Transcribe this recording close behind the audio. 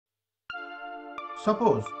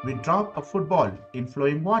Suppose we drop a football in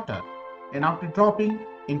flowing water, and after dropping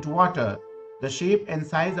into water, the shape and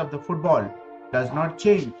size of the football does not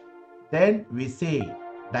change. Then we say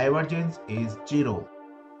divergence is 0.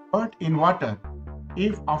 But in water,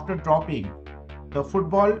 if after dropping, the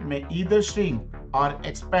football may either shrink or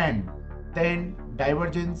expand, then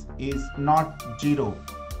divergence is not 0.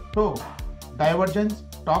 So, divergence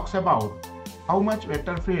talks about how much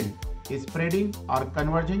vector field is spreading or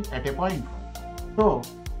converging at a point. So,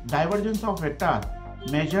 divergence of vector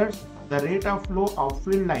measures the rate of flow of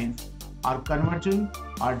field lines are converging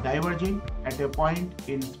or diverging at a point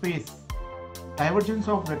in space. Divergence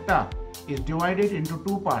of vector is divided into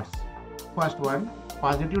two parts. First one,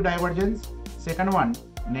 positive divergence. Second one,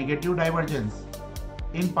 negative divergence.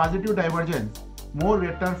 In positive divergence, more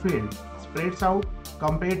vector field spreads out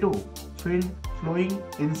compared to field flowing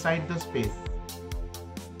inside the space.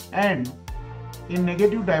 And in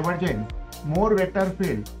negative divergence, more vector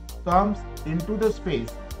field comes into the space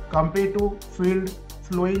compared to field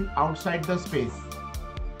flowing outside the space.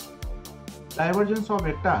 Divergence of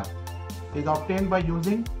vector is obtained by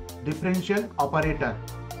using differential operator.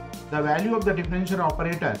 The value of the differential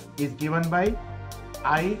operator is given by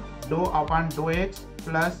I dou upon dou x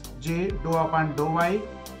plus j dou upon dou y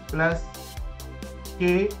plus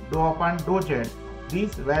k dou upon dou z.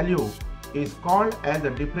 This value is called as the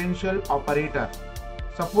differential operator.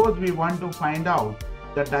 Suppose we want to find out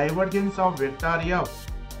the divergence of vector f.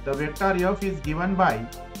 The vector f is given by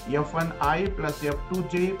f1i plus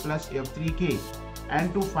f2j plus f3k,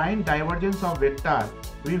 and to find divergence of vector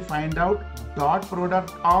we find out dot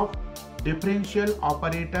product of differential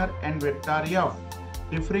operator and vector f.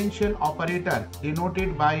 Differential operator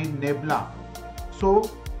denoted by nebula.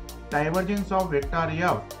 So divergence of vector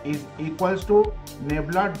f is equals to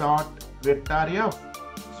nebula dot vector f.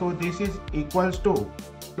 So this is equals to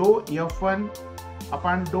dou f1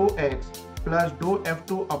 upon dou x plus dou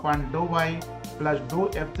f2 upon dou y plus dou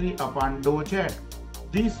f3 upon dou z.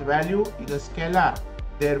 This value is a scalar.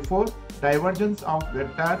 Therefore, divergence of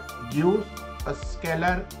vector gives a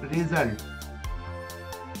scalar result.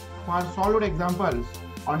 For solved examples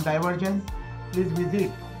on divergence, please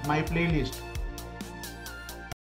visit my playlist.